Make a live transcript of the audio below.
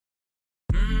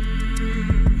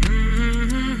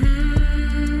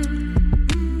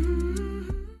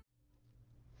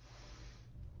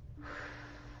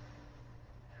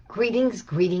Greetings,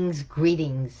 greetings,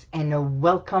 greetings, and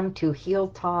welcome to Heal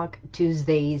Talk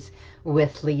Tuesdays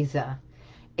with Liza.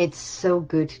 It's so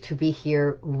good to be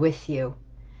here with you.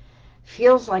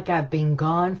 Feels like I've been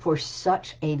gone for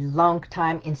such a long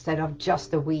time instead of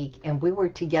just a week, and we were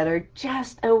together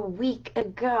just a week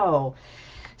ago.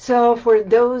 So for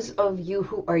those of you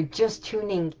who are just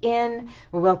tuning in,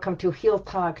 welcome to Heal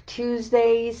Talk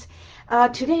Tuesdays.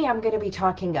 Today I'm going to be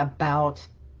talking about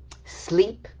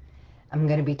sleep. I'm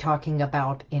going to be talking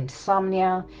about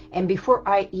insomnia. And before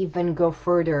I even go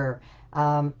further,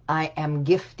 I am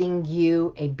gifting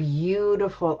you a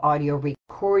beautiful audio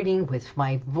recording with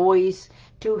my voice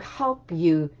to help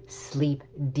you sleep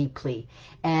deeply.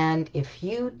 And if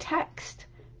you text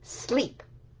SLEEP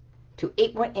to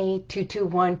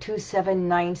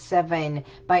 818-221-2797,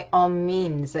 by all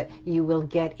means, you will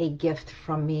get a gift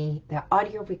from me, the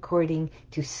audio recording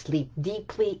to sleep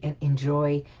deeply and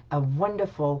enjoy a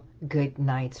wonderful good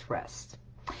night's rest.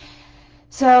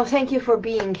 So thank you for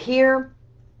being here.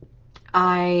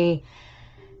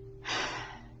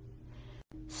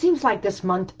 Seems like this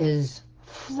month is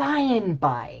flying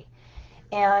by,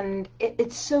 and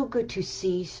it's so good to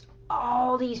see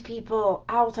all these people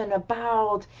out and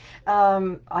about.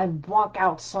 I walk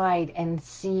outside and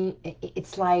see,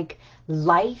 it's like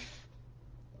life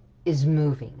is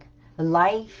moving.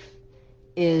 Life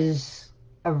is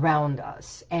around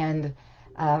us, and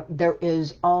there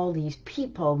is all these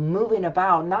people moving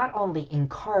about, not only in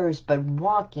cars, but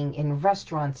walking in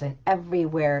restaurants and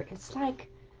everywhere. It's like,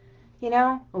 you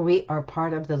know, we are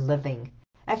part of the living.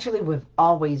 Actually, we've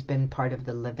always been part of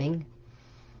the living.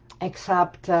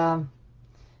 Except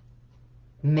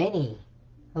many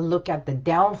look at the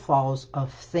downfalls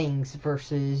of things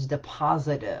versus the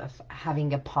positive,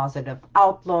 having a positive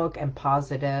outlook and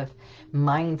positive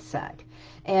mindset.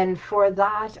 And for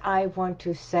that, I want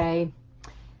to say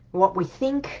what we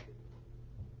think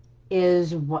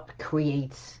is what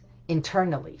creates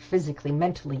internally, physically,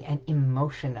 mentally, and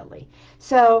emotionally.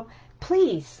 So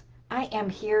please, I am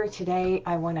here today.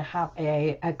 I want to have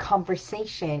a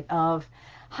conversation of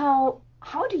how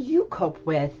do you cope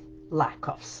with lack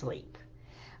of sleep?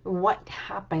 What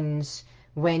happens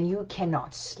when you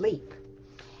cannot sleep?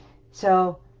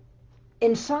 So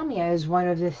insomnia is one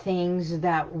of the things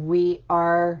that we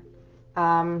are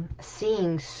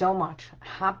seeing so much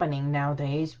happening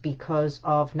nowadays because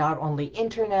of not only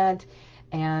internet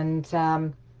and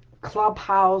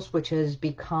Clubhouse, which has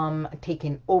become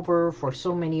taken over for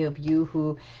so many of you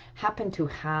who happen to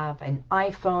have an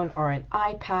iPhone or an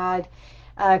iPad.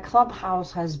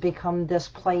 Clubhouse has become this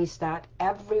place that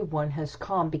everyone has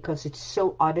come because it's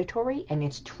so auditory and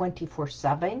it's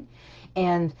 24/7.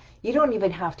 And you don't even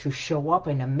have to show up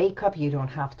in a makeup. You don't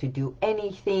have to do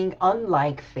anything.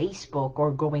 Unlike Facebook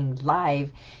or going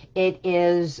live, it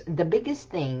is the biggest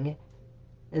thing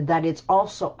that it's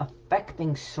also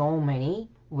affecting so many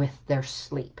with their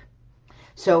sleep.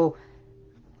 So,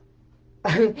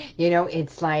 you know,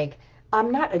 it's like, I'm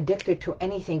not addicted to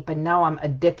anything, but now I'm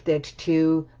addicted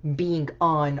to being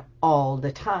on all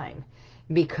the time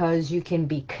because you can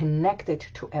be connected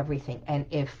to everything. And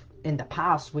if in the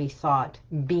past we thought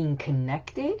being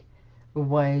connected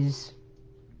was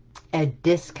a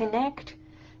disconnect,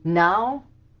 now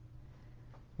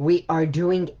we are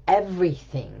doing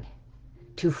everything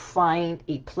to find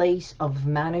a place of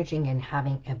managing and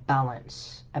having a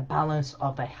balance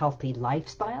of a healthy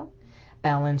lifestyle,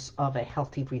 balance of a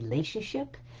healthy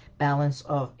relationship, balance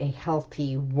of a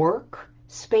healthy work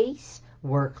space,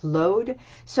 workload.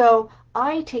 So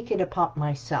I take it upon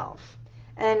myself,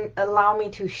 and allow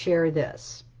me to share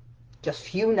this. Just a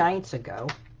few nights ago,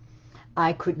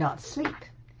 I could not sleep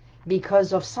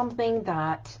because of something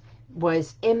that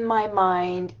was in my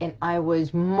mind, and I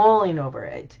was mulling over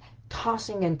it,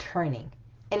 tossing and turning,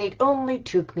 and it only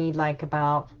took me like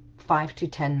about 5 to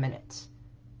 10 minutes.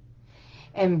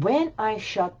 And when I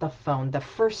shut the phone, the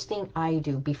first thing I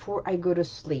do before I go to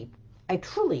sleep, I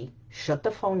truly shut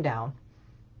the phone down.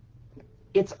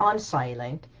 It's on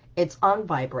silent, it's on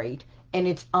vibrate, and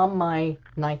it's on my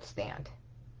nightstand,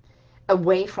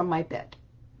 away from my bed,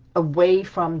 away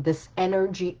from this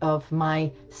energy of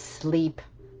my sleep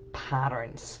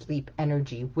pattern, sleep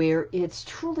energy, where it's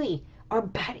truly, our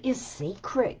bed is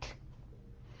sacred.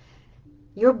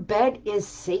 Your bed is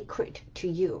sacred to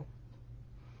you.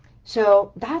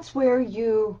 So that's where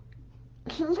you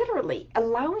literally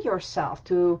allow yourself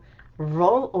to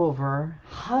roll over,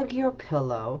 hug your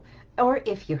pillow, or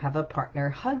if you have a partner,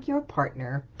 hug your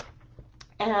partner,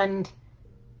 and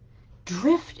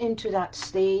drift into that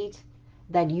state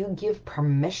that you give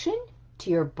permission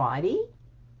to your body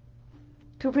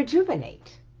to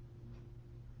rejuvenate.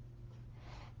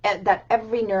 And that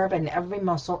every nerve and every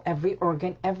muscle, every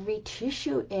organ, every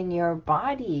tissue in your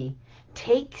body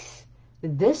takes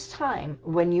this time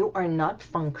when you are not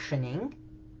functioning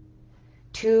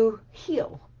to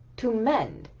heal, to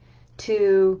mend,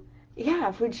 to,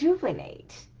 yeah,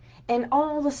 rejuvenate. And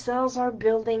all the cells are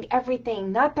building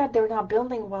everything. Not that they're not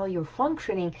building while you're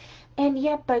functioning, and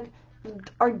yet, but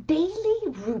our daily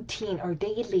routine, our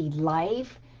daily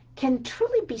life can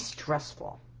truly be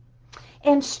stressful.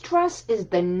 And stress is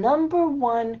the number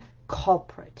one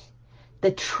culprit,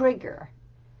 the trigger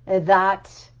that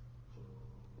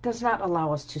does not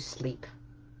allow us to sleep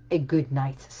a good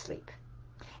night's sleep.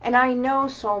 And I know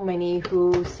so many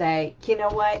who say, you know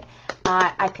what,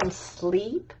 I can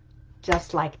sleep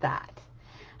just like that.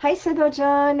 Hi,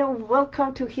 Sedojan.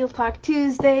 Welcome to Heal Talk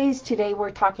Tuesdays. Today we're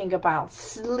talking about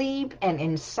sleep and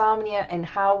insomnia and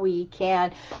how we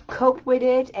can cope with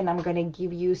it. And I'm going to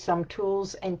give you some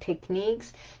tools and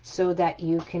techniques so that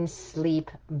you can sleep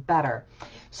better.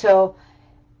 So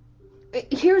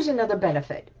here's another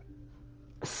benefit.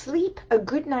 Sleep, a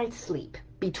good night's sleep,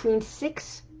 between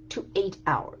 6 to 8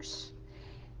 hours.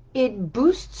 It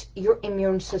boosts your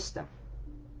immune system.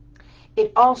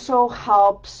 It also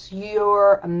helps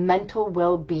your mental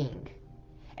well-being.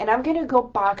 And I'm going to go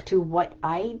back to what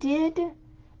I did,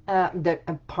 the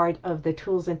part of the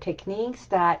tools and techniques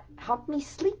that helped me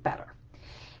sleep better.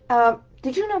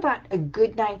 Did you know that a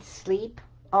good night's sleep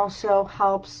also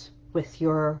helps with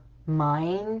your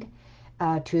mind,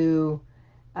 to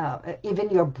even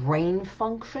your brain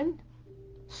function?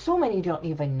 So many don't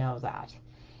even know that.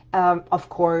 Of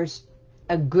course,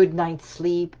 a good night's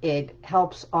sleep, it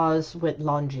helps us with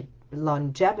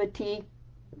longevity.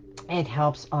 It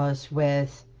helps us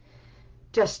with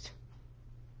just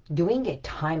doing a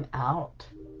time out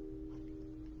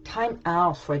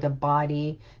for the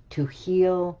body to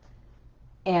heal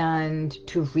and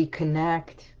to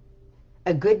reconnect.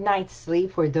 A good night's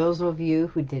sleep, for those of you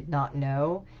who did not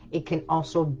know, it can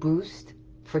also boost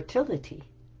fertility.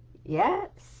 Yes,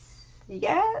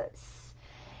 yes.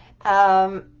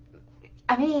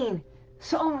 I mean,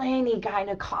 so many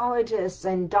gynecologists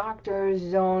and doctors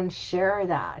don't share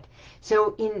that.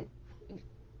 So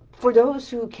for those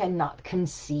who cannot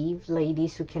conceive,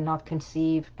 ladies who cannot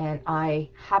conceive, and I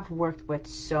have worked with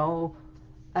so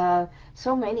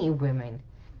many women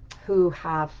who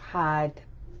have had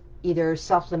either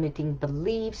self-limiting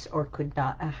beliefs or could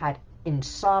not had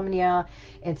insomnia.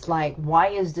 It's like, why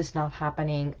is this not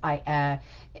happening?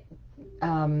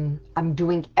 I'm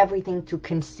doing everything to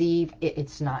conceive.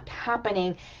 It's not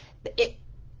happening.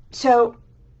 So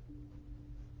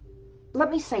let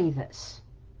me say this.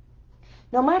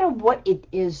 No matter what it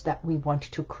is that we want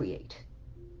to create,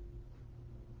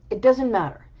 it doesn't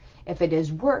matter. If it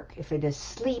is work, if it is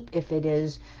sleep, if it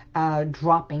is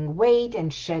dropping weight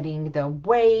and shedding the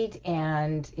weight,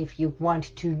 and if you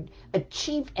want to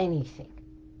achieve anything.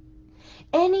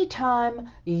 Anytime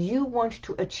you want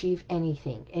to achieve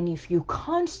anything, and if you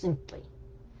constantly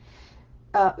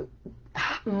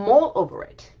mull over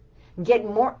it, get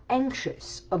more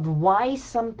anxious of why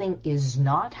something is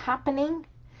not happening,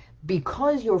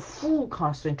 because your full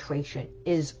concentration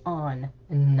is on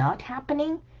not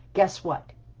happening, guess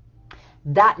what?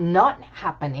 That not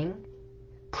happening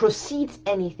precedes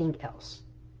anything else.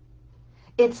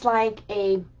 It's like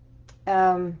a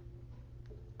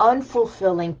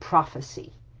unfulfilling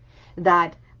prophecy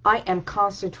that I am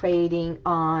concentrating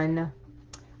on,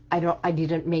 I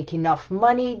didn't make enough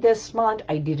money this month,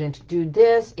 I didn't do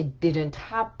this, it didn't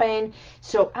happen.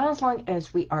 So as long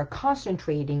as we are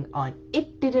concentrating on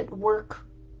it didn't work,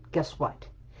 guess what?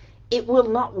 It will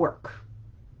not work.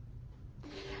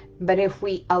 But if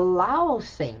we allow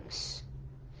things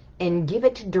and give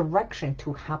it direction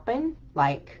to happen,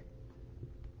 like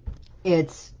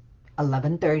it's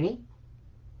 11:30,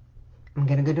 I'm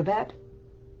gonna go to bed,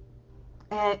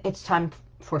 and it's time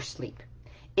for sleep.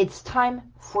 It's time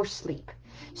for sleep.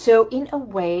 So in a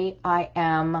way, I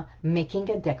am making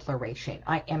a declaration.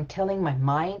 I am telling my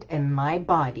mind and my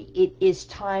body, it is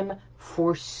time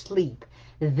for sleep.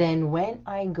 Then when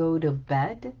I go to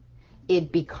bed,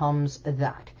 it becomes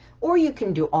that. Or you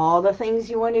can do all the things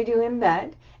you want to do in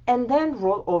bed and then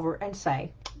roll over and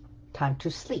say, time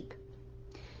to sleep.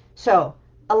 So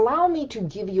allow me to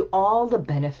give you all the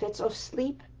benefits of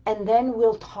sleep, and then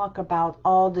we'll talk about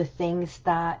all the things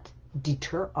that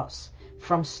deter us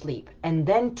from sleep, and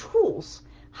then tools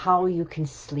how you can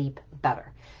sleep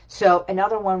better. So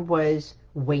another one was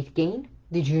weight gain.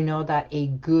 Did you know that a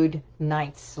good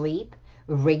night's sleep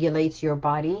regulates your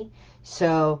body?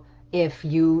 So if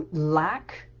you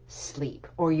lack sleep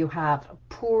or you have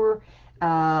poor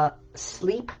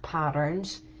sleep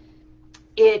patterns,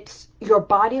 your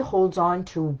body holds on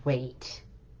to weight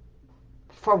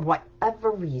for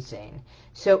whatever reason.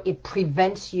 So it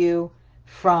prevents you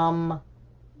from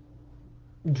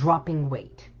dropping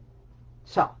weight.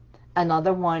 So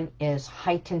another one is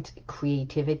heightened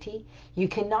creativity. You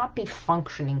cannot be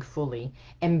functioning fully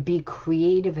and be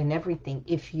creative in everything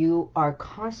if you are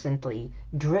constantly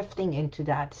drifting into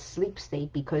that sleep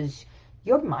state, because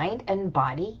your mind and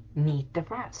body need the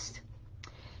rest.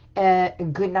 A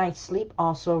good night's sleep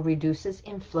also reduces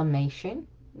inflammation.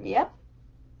 Yep.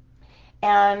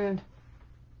 And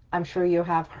I'm sure you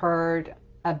have heard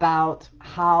about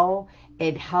how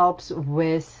it helps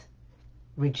with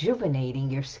rejuvenating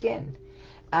your skin.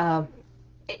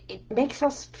 It makes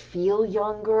us feel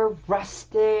younger,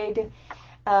 rested.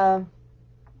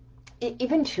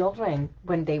 Even children,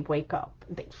 when they wake up,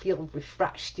 they feel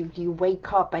refreshed. You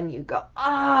wake up and you go,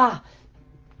 ah!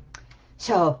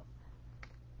 So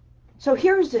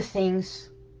here's the things,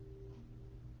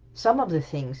 some of the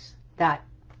things that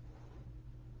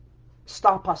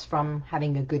stop us from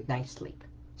having a good night's sleep.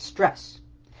 Stress.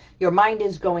 Your mind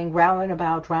is going round and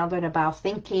about,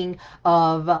 thinking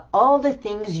of all the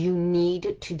things you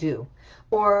need to do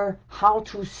or how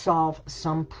to solve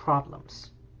some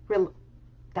problems.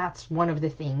 That's one of the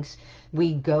things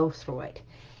we go through it.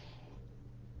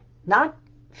 Not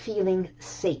feeling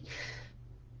safe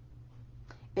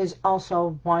is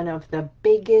also one of the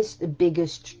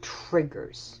biggest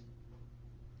triggers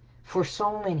for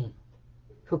so many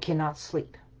who cannot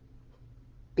sleep,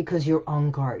 because you're on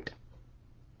guard.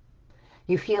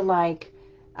 You feel like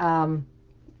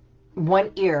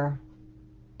one ear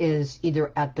is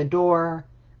either at the door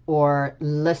or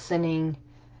listening.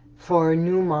 For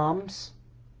new moms,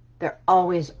 they're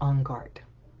always on guard,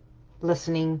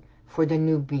 listening for the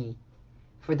newbie,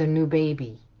 for the new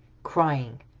baby,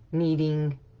 crying,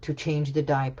 needing to change the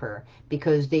diaper,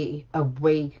 because they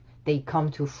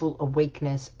come to full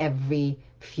awakeness every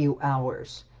few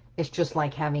hours. It's just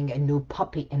like having a new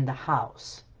puppy in the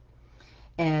house.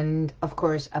 And of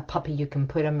course, a puppy, you can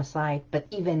put them aside, but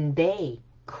even they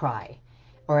cry.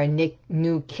 Or a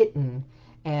new kitten,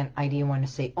 and I didn't want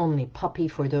to say only puppy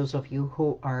for those of you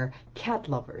who are cat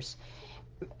lovers.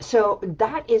 So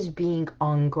that is being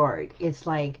on guard. It's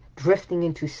like drifting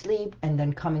into sleep and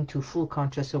then coming to full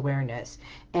conscious awareness.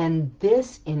 And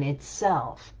this in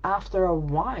itself, after a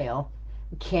while,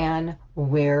 can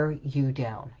wear you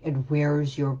down. It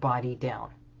wears your body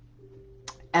down.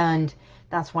 And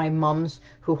that's why moms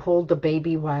who hold the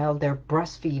baby while they're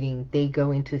breastfeeding, they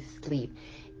go into sleep.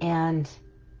 And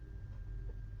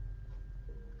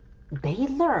they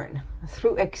learn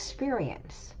through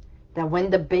experience that when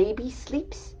the baby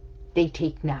sleeps, they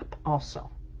take nap also.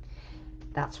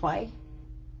 That's why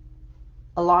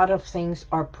a lot of things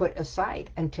are put aside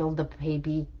until the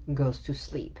baby goes to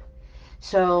sleep.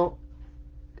 So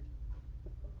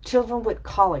children with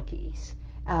colics,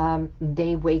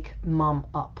 they wake mom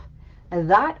up. And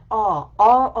that all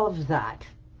of that,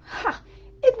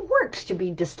 it works to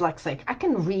be dyslexic. I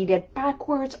can read it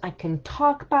backwards. I can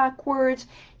talk backwards.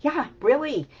 Yeah,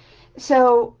 really.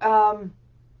 So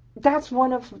that's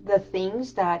one of the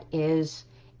things that is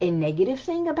a negative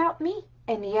thing about me,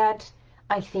 and yet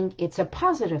I think it's a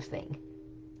positive thing.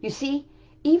 You see,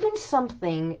 even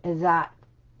something that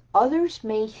others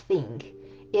may think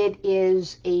it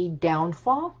is a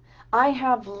downfall, I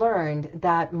have learned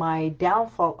that my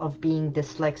downfall of being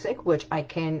dyslexic, which I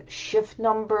can shift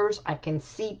numbers, I can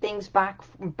see things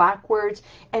backwards,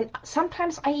 and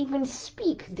sometimes I even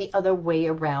speak the other way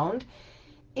around,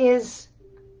 is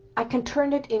I can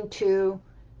turn it into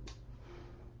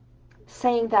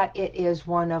saying that it is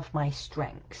one of my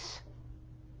strengths.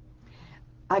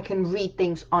 I can read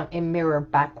things on a mirror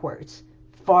backwards,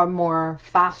 far more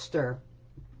faster,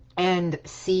 and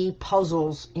see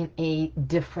puzzles in a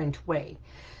different way.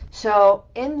 So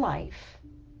in life,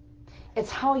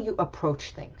 it's how you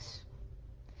approach things.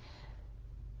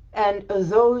 And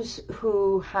those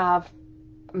who have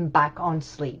back on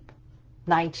sleep,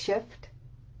 night shift,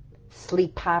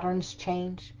 sleep patterns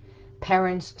change,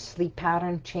 parents' sleep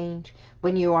pattern change.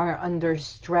 When you are under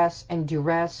stress and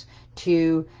duress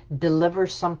to deliver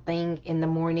something in the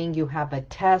morning, you have a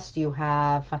test, you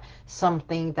have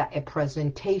something, that a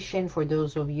presentation for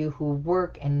those of you who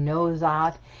work and know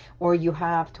that, or you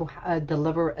have to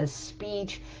deliver a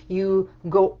speech, you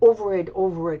go over it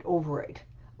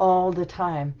all the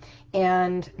time.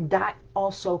 And that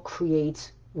also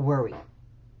creates worry.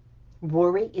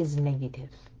 Worry is negative.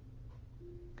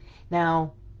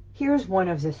 Now, here's one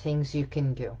of the things you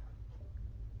can do.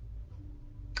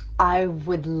 I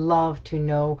would love to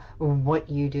know what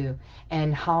you do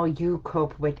and how you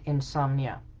cope with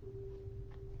insomnia.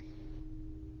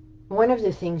 one of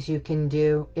the things you can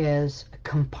do is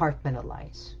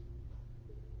compartmentalize.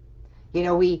 You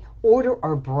know, we order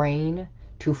our brain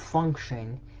to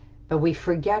function, but we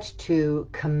forget to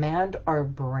command our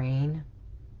brain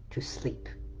to sleep.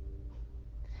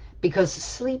 Because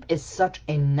sleep is such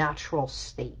a natural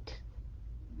state.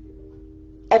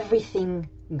 Everything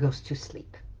goes to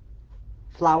sleep.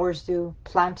 Flowers do,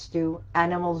 plants do,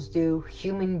 animals do,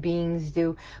 human beings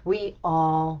do. We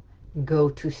all go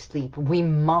to sleep. We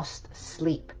must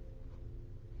sleep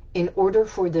in order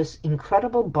for this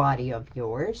incredible body of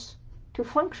yours to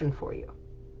function for you,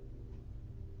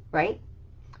 right?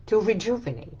 To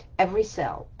rejuvenate every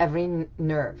cell, every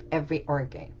nerve, every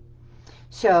organ.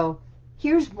 So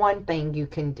here's one thing you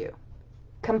can do.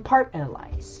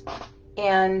 Compartmentalize.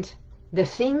 And the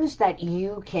things that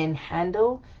you can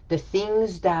handle, the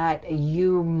things that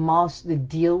you must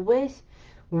deal with,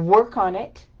 work on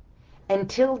it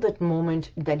until the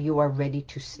moment that you are ready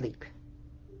to sleep.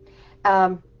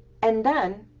 And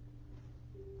then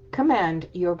command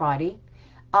your body,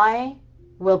 I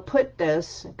will put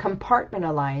this,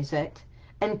 compartmentalize it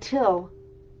until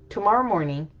tomorrow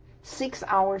morning, 6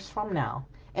 hours from now.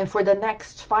 And for the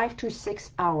next 5 to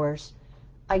 6 hours,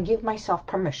 I give myself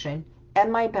permission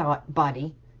and my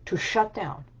body to shut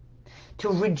down, to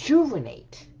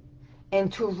rejuvenate,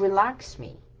 and to relax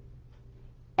me.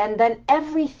 And then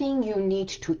everything you need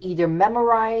to either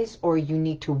memorize or you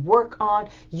need to work on,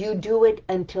 you do it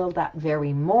until that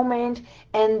very moment,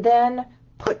 and then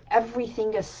put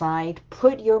everything aside,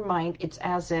 put your mind, it's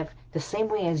as if the same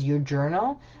way as your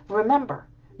journal. Remember,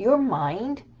 your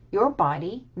mind, your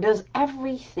body does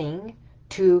everything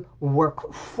to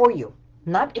work for you,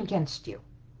 not against you.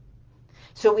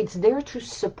 So it's there to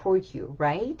support you,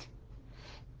 right?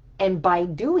 And by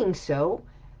doing so,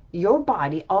 your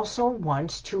body also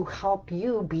wants to help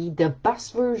you be the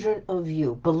best version of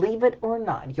you. Believe it or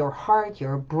not, your heart,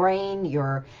 your brain,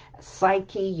 your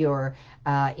psyche, your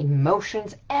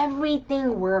emotions,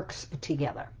 everything works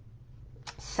together.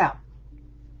 So,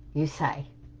 you say,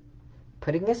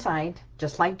 putting aside,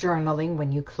 just like journaling,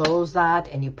 when you close that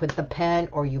and you put the pen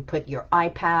or you put your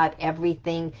iPad,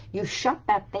 everything, you shut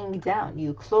that thing down.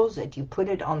 You close it, you put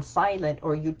it on silent,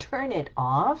 or you turn it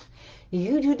off.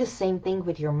 You do the same thing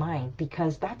with your mind,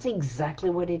 because that's exactly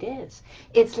what it is.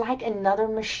 It's like another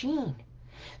machine.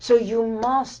 So you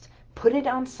must put it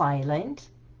on silent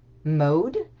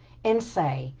mode and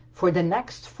say, for the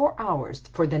next 4 hours,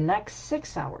 for the next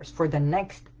 6 hours, for the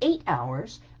next 8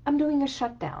 hours, I'm doing a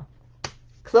shutdown.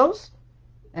 Close?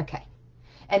 Okay.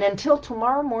 And until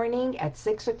tomorrow morning at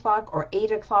 6 o'clock or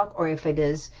 8 o'clock, or if it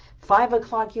is 5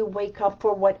 o'clock you wake up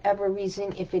for whatever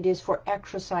reason, if it is for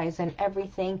exercise and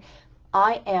everything,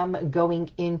 I am going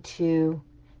into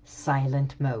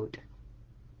silent mode.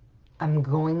 I'm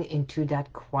going into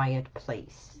that quiet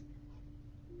place.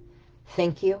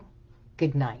 Thank you.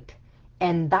 Good night.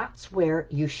 And that's where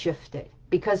you shift it.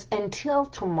 Because until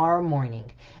tomorrow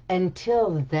morning,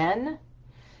 until then,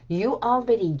 you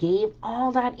already gave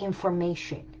all that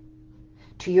information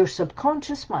to your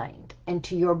subconscious mind and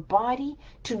to your body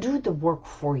to do the work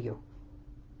for you.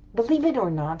 Believe it or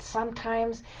not,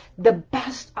 sometimes the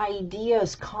best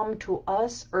ideas come to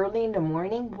us early in the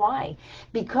morning. Why?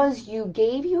 Because you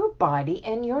gave your body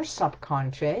and your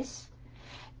subconscious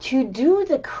to do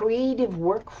the creative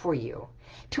work for you,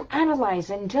 to analyze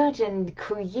and judge and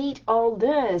create all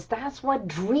this. That's what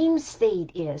dream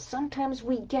state is. Sometimes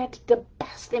we get the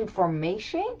best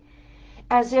information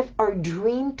as if our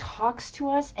dream talks to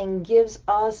us and gives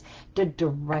us the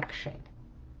direction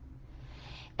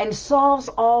and solves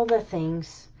all the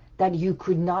things that you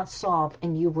could not solve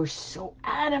and you were so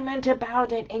adamant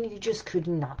about it and you just could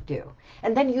not do.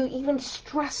 And then you even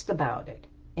stressed about it.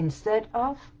 Instead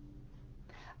of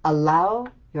allow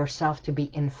yourself to be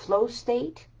in flow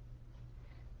state,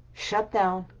 shut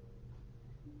down,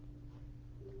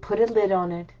 put a lid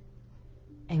on it,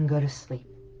 and go to sleep.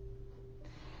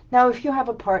 Now, if you have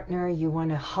a partner you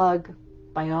want to hug,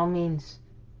 by all means,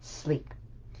 sleep.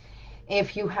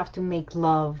 If you have to make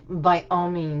love, by all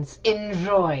means,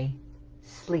 enjoy,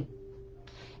 sleep.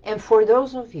 And for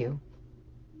those of you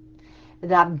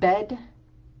that bed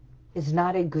is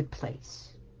not a good place,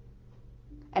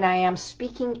 and I am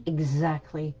speaking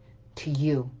exactly to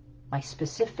you, my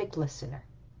specific listener,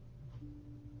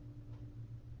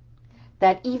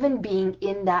 that even being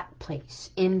in that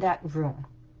place, in that room,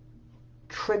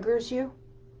 triggers you,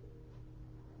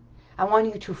 I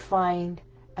want you to find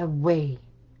a way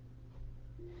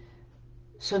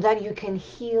so that you can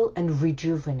heal and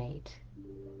rejuvenate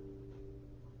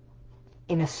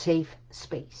in a safe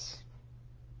space.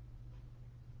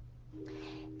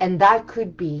 And that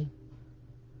could be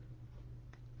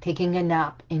taking a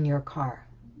nap in your car,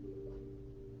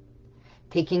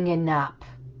 taking a nap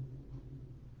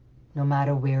no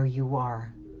matter where you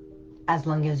are, as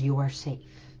long as you are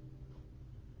safe,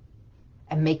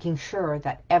 and making sure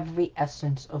that every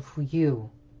essence of you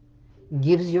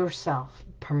gives yourself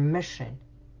permission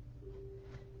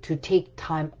to take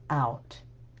time out.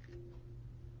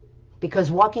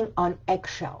 Because walking on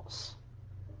eggshells,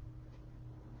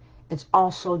 it's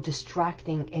also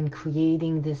distracting and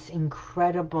creating this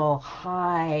incredible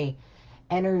high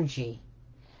energy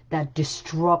that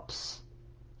disrupts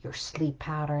your sleep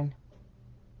pattern,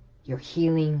 your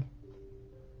healing,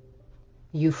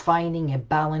 you finding a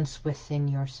balance within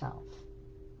yourself.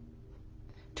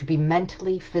 To be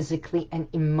mentally, physically, and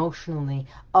emotionally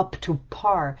up to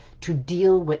par to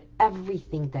deal with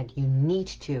everything that you need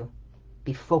to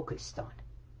be focused on.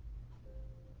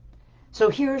 So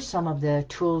here's some of the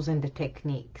tools and the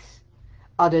techniques,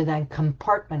 other than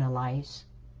compartmentalize,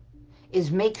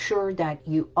 is make sure that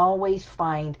you always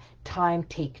find time,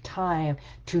 take time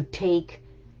to take,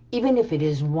 even if it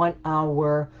is 1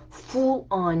 hour,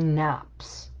 full-on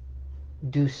naps,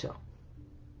 do so.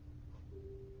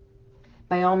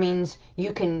 By all means,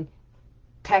 you can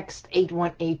text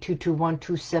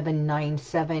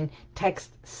 818-221-2797,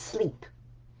 text sleep,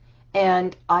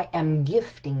 and I am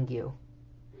gifting you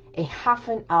a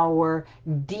half-an-hour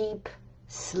deep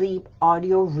sleep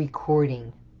audio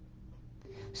recording,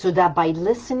 so that by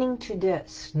listening to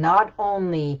this, not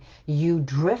only you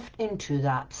drift into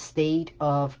that state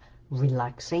of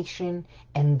relaxation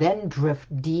and then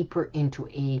drift deeper into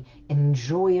a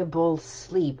enjoyable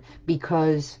sleep,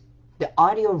 because the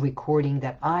audio recording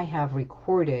that I have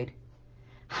recorded,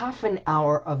 half an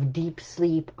hour of deep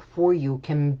sleep for you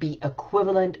can be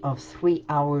equivalent of 3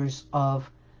 hours of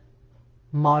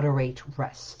moderate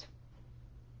rest.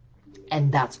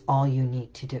 And that's all you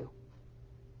need to do.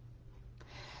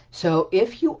 So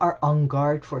if you are on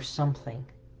guard for something,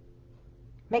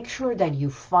 make sure that you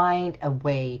find a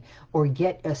way or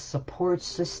get a support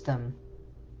system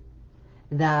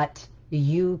that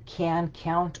you can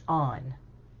count on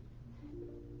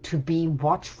to be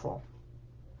watchful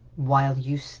while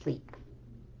you sleep.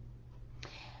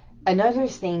 Another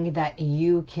thing that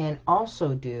you can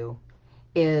also do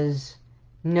is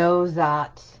know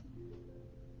that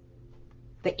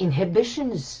the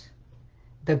inhibitions,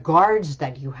 the guards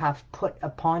that you have put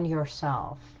upon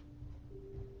yourself,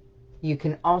 you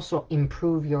can also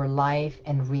improve your life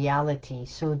and reality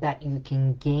so that you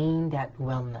can gain that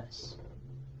wellness.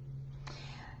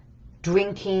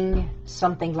 Drinking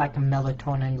something like a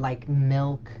melatonin, like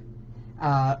milk,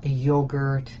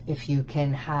 yogurt, if you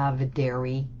can have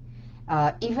dairy.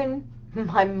 Even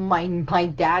my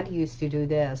dad used to do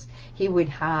this. He would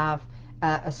have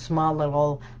a small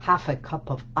little half a cup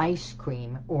of ice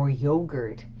cream or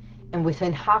yogurt, and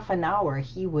within half an hour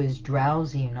he was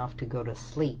drowsy enough to go to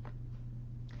sleep.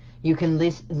 You can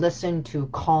listen to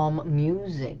calm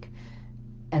music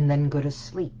and then go to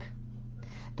sleep.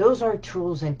 Those are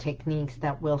tools and techniques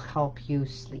that will help you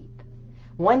sleep.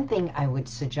 One thing I would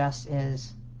suggest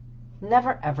is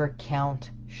never ever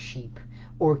count sheep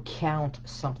or count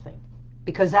something.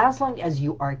 Because as long as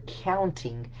you are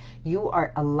counting, you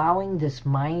are allowing this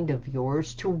mind of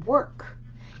yours to work.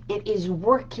 It is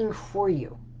working for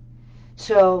you.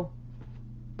 So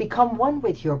become one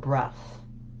with your breath.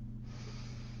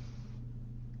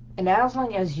 And as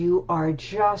long as you are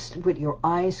just with your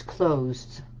eyes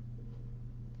closed,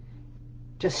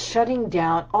 just shutting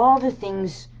down all the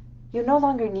things you no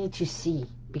longer need to see,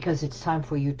 because it's time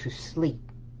for you to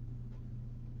sleep.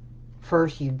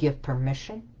 First, you give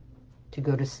permission to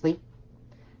go to sleep.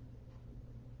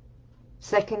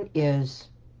 Second is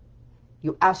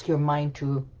you ask your mind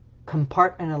to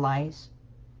compartmentalize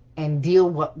and deal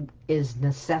what is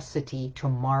necessity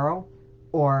tomorrow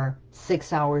or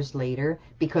 6 hours later,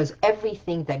 because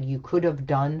everything that you could have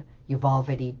done, you've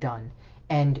already done.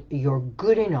 And your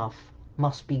good enough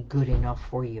must be good enough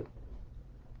for you.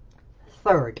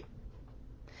 Third,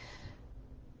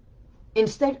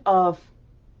 instead of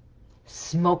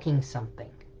smoking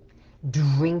something,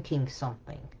 drinking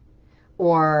something,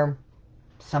 or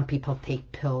some people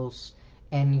take pills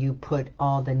and you put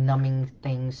all the numbing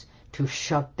things to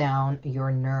shut down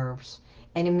your nerves,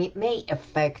 and it may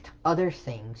affect other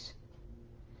things.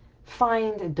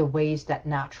 Find the ways that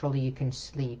naturally you can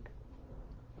sleep,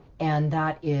 and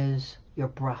that is your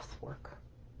breath work.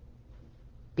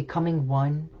 Becoming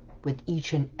one with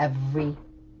each and every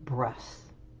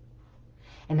breath.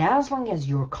 And as long as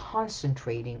you're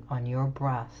concentrating on your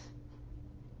breath,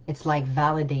 it's like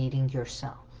validating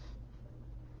yourself.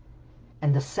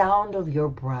 And the sound of your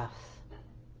breath,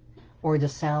 or the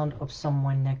sound of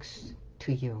someone next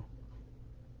to you,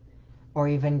 or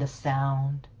even the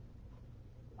sound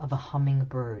of a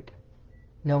hummingbird,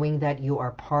 knowing that you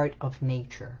are part of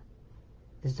nature,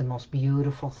 is the most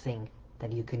beautiful thing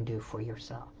that you can do for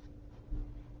yourself.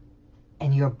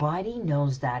 And your body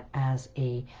knows that as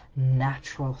a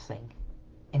natural thing,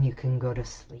 and you can go to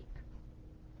sleep.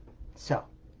 So,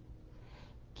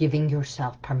 giving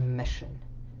yourself permission,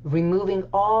 removing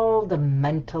all the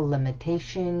mental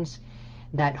limitations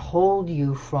that hold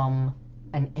you from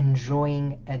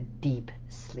enjoying a deep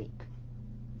sleep.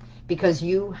 Because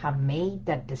you have made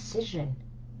that decision.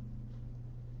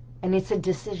 And it's a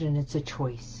decision, it's a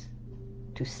choice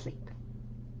to sleep.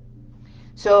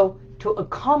 So to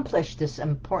accomplish this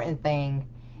important thing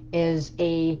is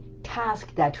a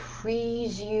task that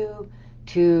frees you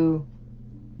to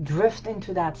drift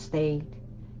into that state,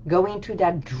 go into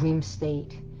that dream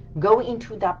state, go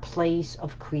into that place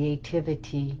of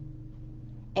creativity.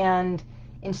 And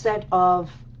instead of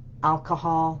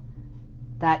alcohol,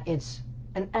 that it's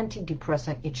an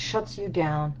antidepressant, it shuts you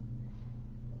down,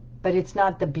 but it's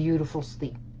not the beautiful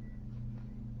sleep.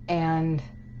 And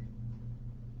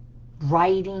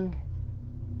writing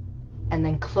and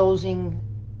then closing,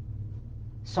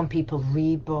 some people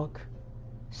read book,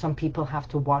 some people have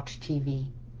to watch TV.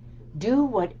 Do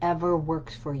whatever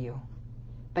works for you.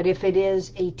 But if it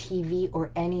is a TV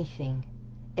or anything,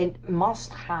 it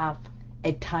must have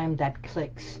a time that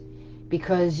clicks,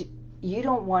 because you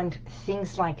don't want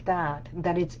things like that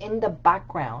it's in the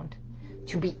background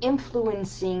to be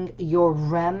influencing your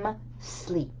REM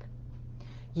sleep.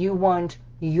 You want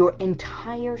your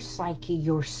entire psyche,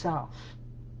 yourself,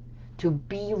 to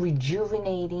be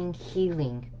rejuvenating,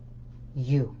 healing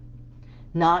you,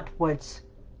 not what's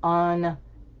on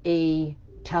a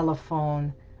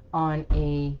telephone, on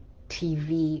a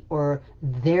TV, or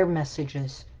their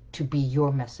messages to be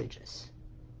your messages,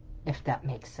 if that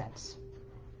makes sense.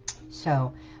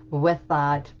 So with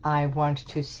that, I want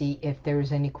to see if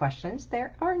there's any questions.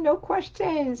 There are no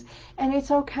questions, and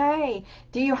it's okay.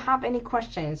 Do you have any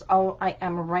questions? Oh, I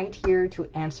am right here to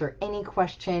answer any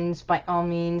questions. By all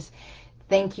means,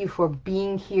 thank you for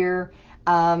being here.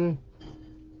 I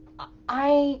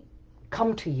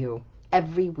come to you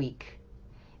every week,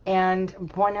 and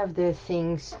one of the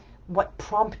things, what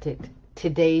prompted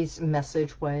today's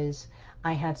message was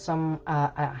I had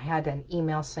an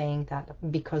email saying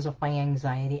that because of my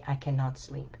anxiety, I cannot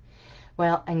sleep.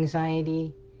 Well,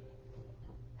 anxiety,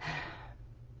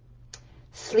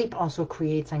 sleep also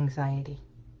creates anxiety.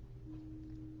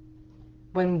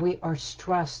 When we are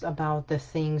stressed about the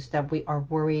things that we are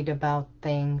worried about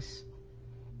things,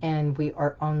 and we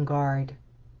are on guard,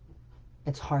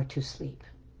 it's hard to sleep.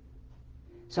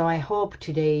 So I hope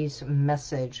today's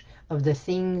message of the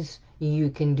things you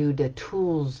can do, the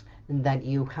tools that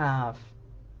you have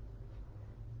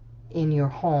in your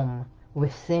home,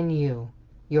 within you,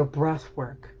 your breath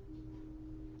work.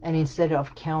 And instead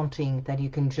of counting, that you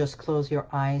can just close your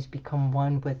eyes, become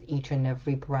one with each and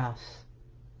every breath.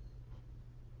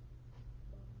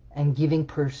 And giving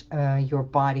your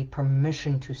body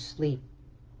permission to sleep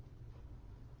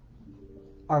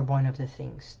are one of the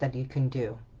things that you can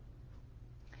do.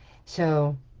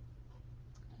 So,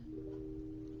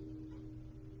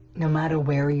 no matter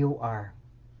where you are,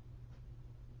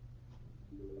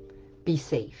 be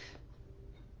safe.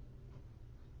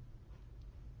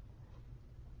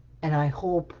 And I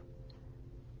hope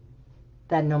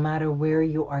that no matter where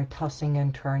you are tossing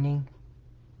and turning,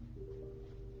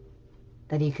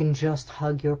 that you can just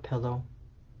hug your pillow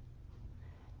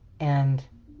and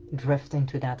drift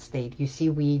into that state. You see,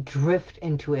 we drift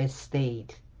into a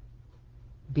state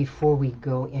before we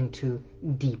go into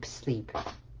deep sleep.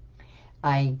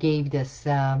 I gave this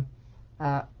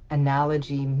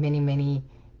analogy many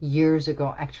years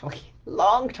ago, actually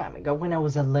long time ago, when I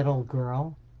was a little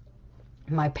girl.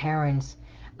 My parents,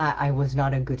 I was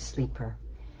not a good sleeper,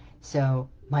 so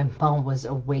my mom was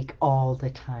awake all the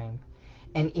time,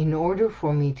 and in order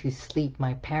for me to sleep,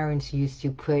 my parents used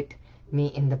to put me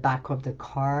in the back of the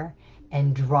car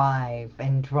and drive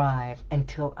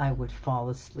until I would fall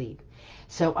asleep.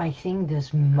 So I think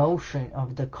this motion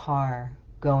of the car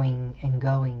going and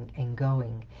going and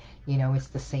going, you know, it's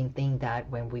the same thing that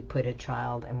when we put a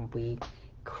child and we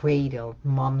cradle,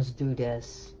 moms do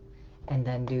this and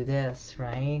then do this,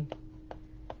 right?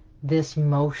 This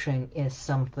motion is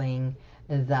something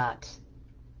that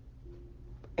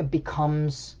it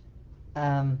becomes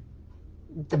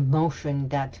the motion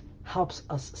that helps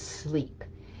us sleep.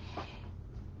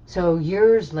 So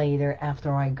years later,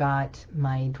 after I got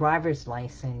my driver's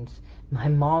license, my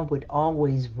mom would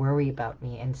always worry about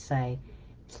me and say,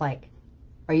 it's like,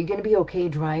 are you going to be okay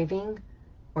driving,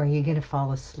 or are you going to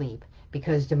fall asleep?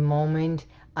 because the moment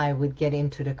I would get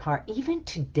into the car, even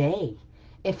today,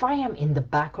 if I am in the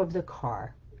back of the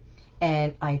car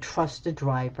and I trust the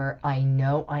driver, I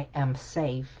know I am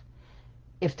safe.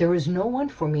 If there is no one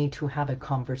for me to have a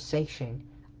conversation,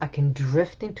 I can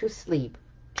drift into sleep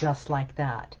just like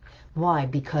that. Why?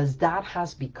 Because that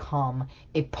has become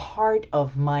a part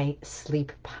of my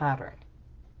sleep pattern,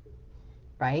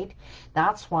 right?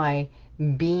 That's why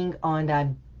being on that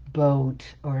boat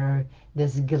or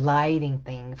this gliding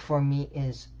thing for me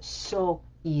is so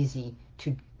easy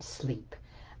to sleep.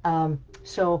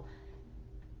 So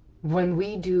when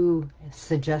we do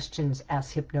suggestions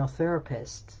as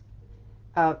hypnotherapists,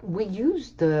 we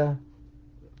use the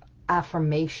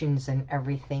affirmations and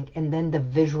everything, and then the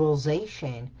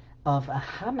visualization of a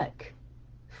hammock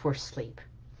for sleep.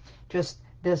 Just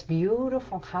this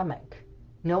beautiful hammock,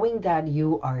 knowing that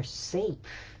you are safe,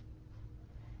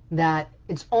 that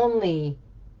it's only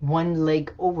one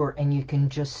leg over and you can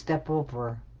just step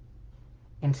over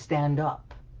and stand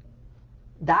up.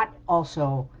 That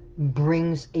also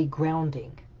brings a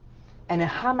grounding. And a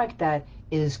hammock that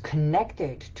is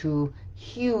connected to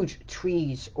huge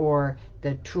trees or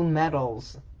the two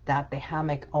metals that the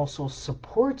hammock also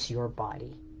supports your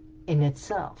body in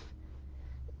itself.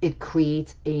 It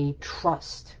creates a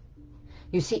trust.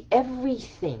 You see,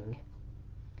 everything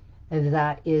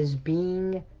that is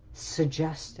being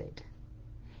suggested,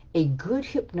 a good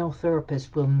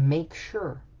hypnotherapist will make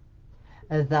sure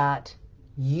that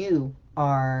you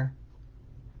are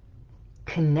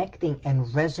connecting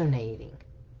and resonating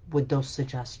with those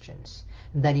suggestions,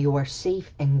 that you are safe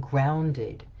and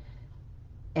grounded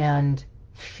and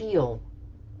feel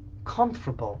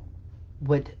comfortable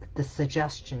with the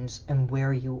suggestions and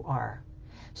where you are.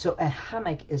 So a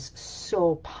hammock is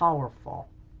so powerful,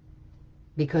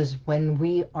 because when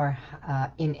we are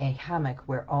in a hammock,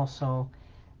 we're also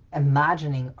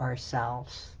imagining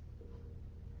ourselves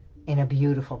in a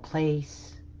beautiful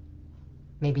place,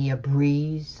 maybe a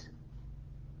breeze,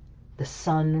 the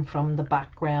sun from the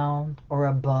background or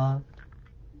above,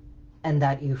 and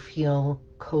that you feel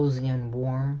cozy and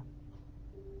warm,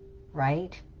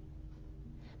 right?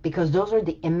 Because those are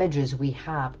the images we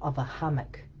have of a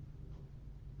hammock.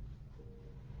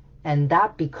 And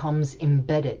that becomes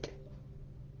embedded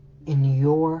in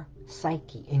your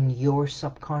psyche, in your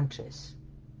subconscious.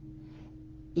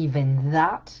 Even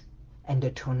that and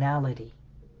the tonality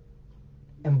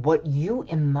and what you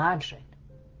imagine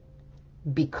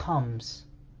becomes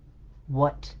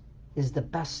what is the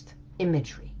best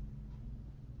imagery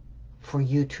for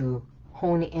you to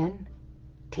hone in,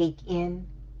 take in,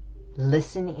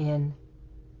 listen in,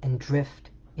 and drift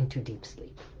into deep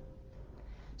sleep.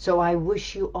 So I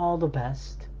wish you all the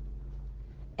best.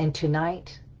 And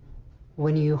tonight,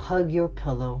 when you hug your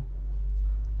pillow,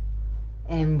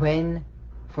 and when,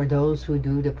 for those who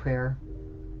do the prayer,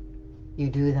 you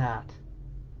do that,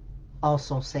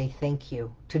 also say thank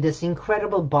you to this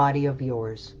incredible body of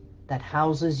yours that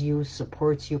houses you,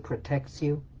 supports you, protects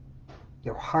you,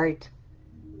 your heart,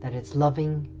 that it's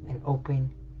loving and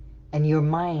open, and your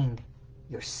mind,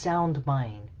 your sound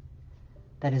mind,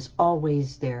 that is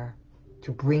always there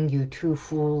to bring you to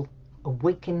full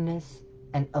awakeness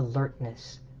and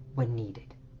alertness when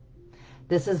needed.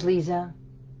 This is Liza.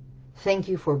 Thank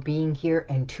you for being here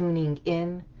and tuning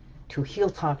in to Heal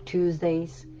Talk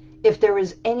Tuesdays. If there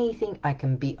is anything I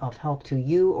can be of help to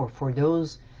you or for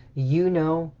those you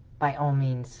know, by all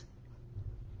means,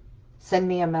 send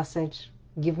me a message,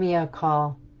 give me a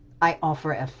call. I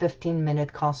offer a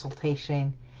 15-minute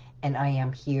consultation, and I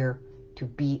am here to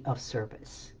be of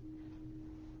service.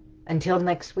 Until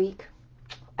next week,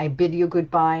 I bid you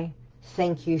goodbye.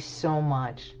 Thank you so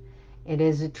much. It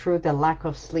is true the lack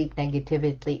of sleep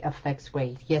negatively affects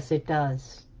weight. Yes, it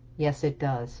does. Yes, it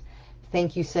does.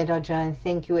 Thank you, Sedajan.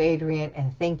 Thank you, Adrian.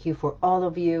 And thank you for all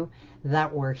of you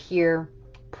that were here,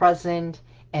 present,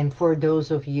 and for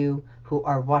those of you who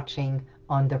are watching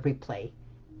on the replay.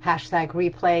 Hashtag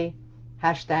replay,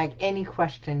 hashtag any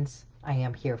questions. I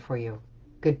am here for you.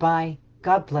 Goodbye.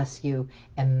 God bless you.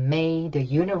 And may the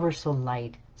universal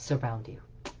light surround you.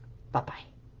 Bye-bye.